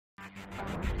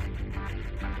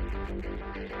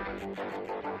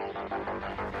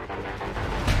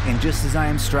And just as I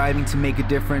am striving to make a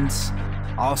difference,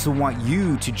 I also want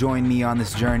you to join me on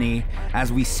this journey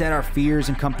as we set our fears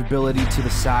and comfortability to the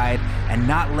side and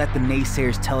not let the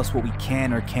naysayers tell us what we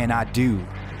can or cannot do.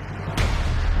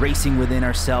 Racing within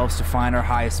ourselves to find our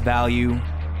highest value,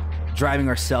 driving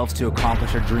ourselves to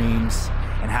accomplish our dreams,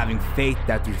 and having faith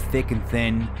that through thick and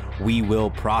thin, we will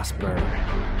prosper.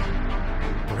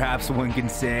 Perhaps one can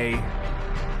say,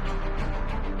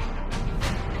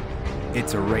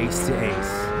 it's a race to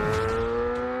ace.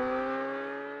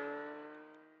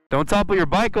 Don't topple your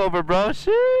bike over, bro.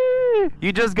 Shee.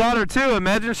 You just got her too.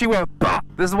 Imagine she went pop.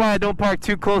 This is why I don't park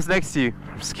too close next to you.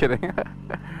 I'm just kidding.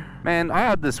 Man, I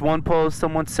had this one post.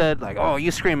 Someone said like, oh, you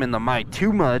scream in the mic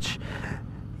too much.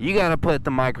 You gotta put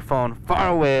the microphone far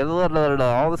away,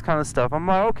 all this kind of stuff. I'm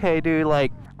like, okay, dude,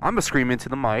 like, I'm gonna scream into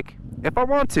the mic if I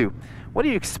want to. What do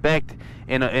you expect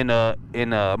in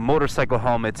a motorcycle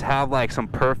helmet to have like some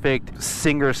perfect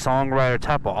singer-songwriter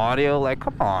type of audio? Like,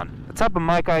 come on. The type of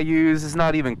mic I use is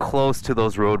not even close to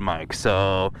those Rode mics,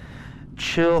 so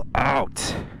chill out.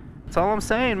 That's all I'm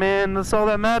saying, man. That's all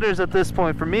that matters at this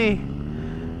point for me.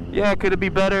 Yeah, could it be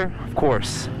better? Of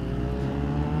course.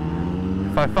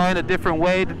 If I find a different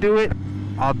way to do it,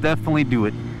 I'll definitely do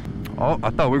it. Oh, I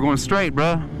thought we were going straight,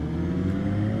 bro.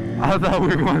 I thought we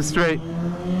were going straight.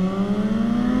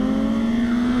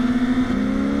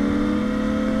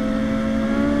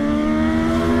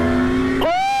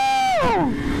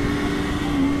 Oh!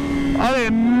 I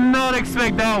did not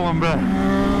expect that one, bro.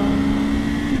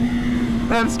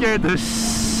 That scared the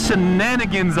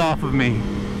shenanigans off of me.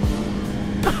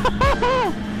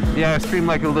 Yeah, I scream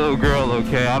like a little girl,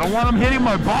 okay? I don't want him hitting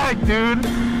my bike, dude.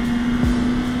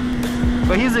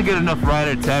 But he's a good enough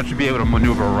rider to actually be able to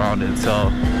maneuver around it, so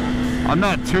I'm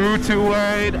not too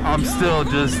worried. I'm still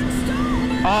just...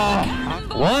 Oh,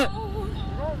 what?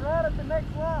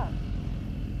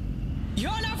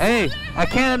 Hey, I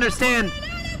can't understand.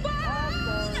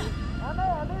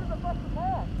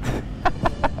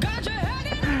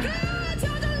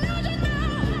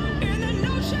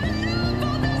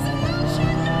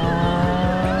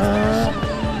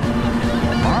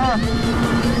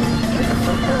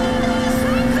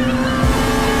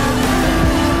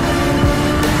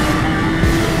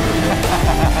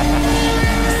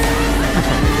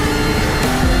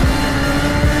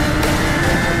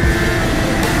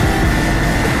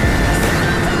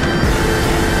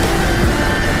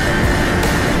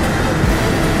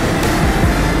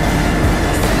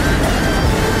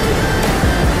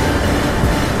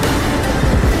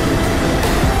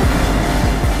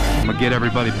 Get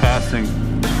everybody passing.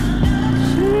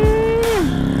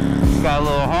 Got a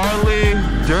little Harley,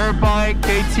 dirt bike,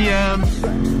 KTM.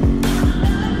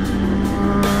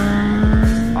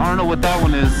 I don't know what that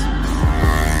one is.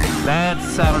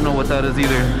 I don't know what that is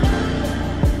either.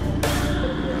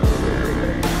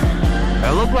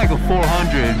 It looked like a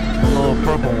 400, a little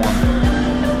purple one.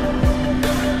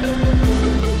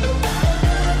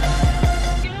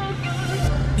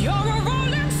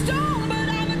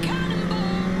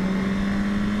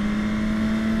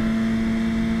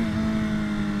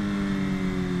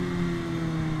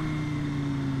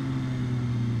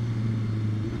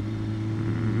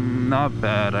 Not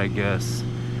bad, I guess.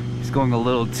 He's going a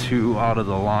little too out of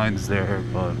the lines there,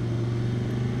 but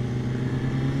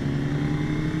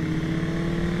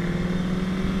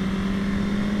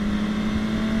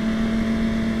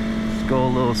just go a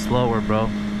little slower, bro.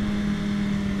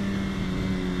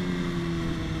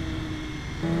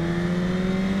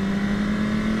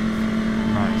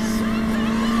 Nice.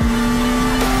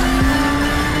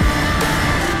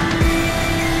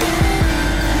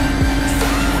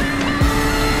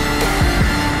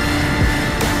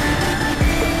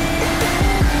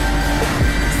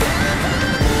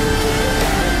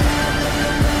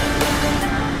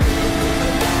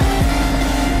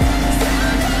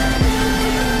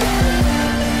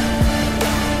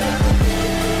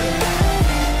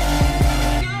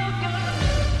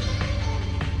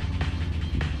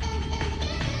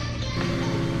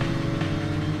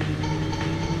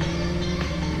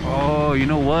 Oh, you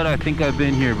know what? I think I've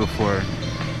been here before.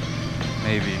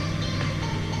 Maybe.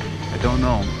 I don't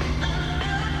know.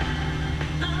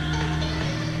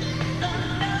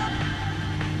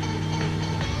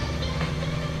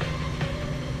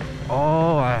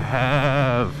 Oh, I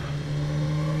have.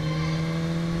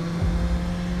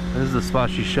 This is the spot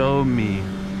she showed me.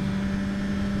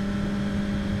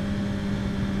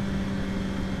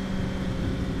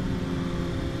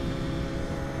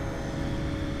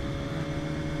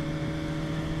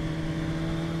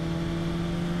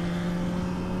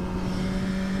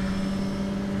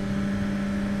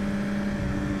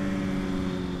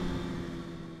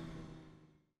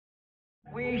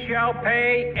 shall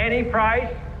pay any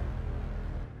price,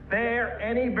 bear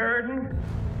any burden,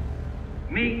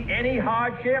 meet any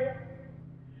hardship,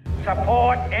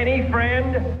 support any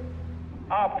friend,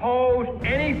 oppose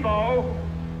any foe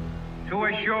to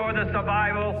assure the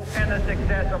survival and the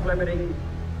success of liberty.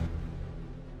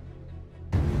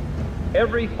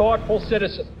 Every thoughtful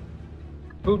citizen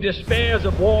who despairs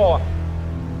of war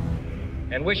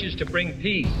and wishes to bring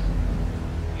peace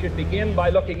should begin by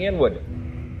looking inward,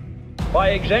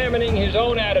 by examining his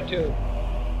own attitude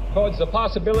towards the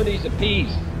possibilities of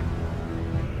peace.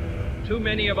 Too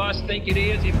many of us think it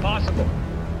is impossible.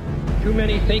 Too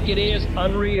many think it is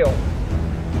unreal.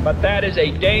 But that is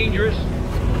a dangerous,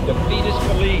 defeatist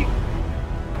belief.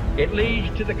 It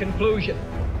leads to the conclusion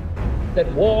that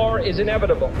war is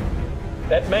inevitable,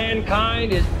 that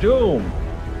mankind is doomed,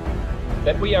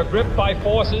 that we are gripped by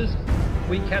forces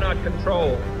we cannot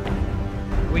control.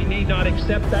 We need not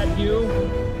accept that view.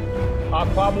 Our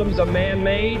problems are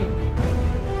man-made,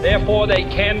 therefore they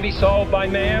can be solved by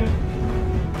man,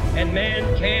 and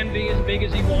man can be as big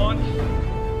as he wants.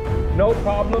 No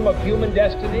problem of human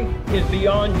destiny is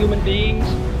beyond human beings.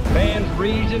 Man's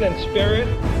reason and spirit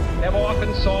have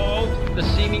often solved the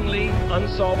seemingly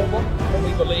unsolvable, and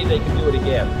we believe they can do it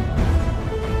again.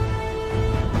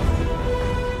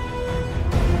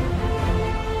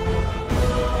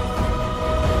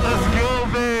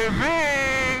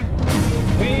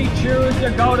 Choose to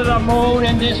go to the moon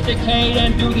in this decade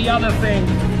and do the other things,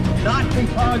 not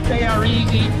because they are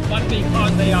easy, but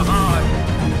because they are hard.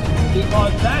 Because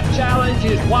that challenge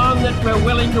is one that we're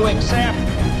willing to accept.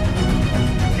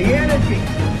 The energy,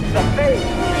 the faith,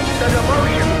 the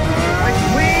devotion which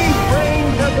we bring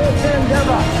to this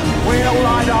endeavor will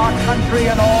light our country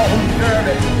and all who serve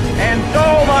it. And so,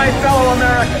 my fellow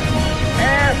Americans,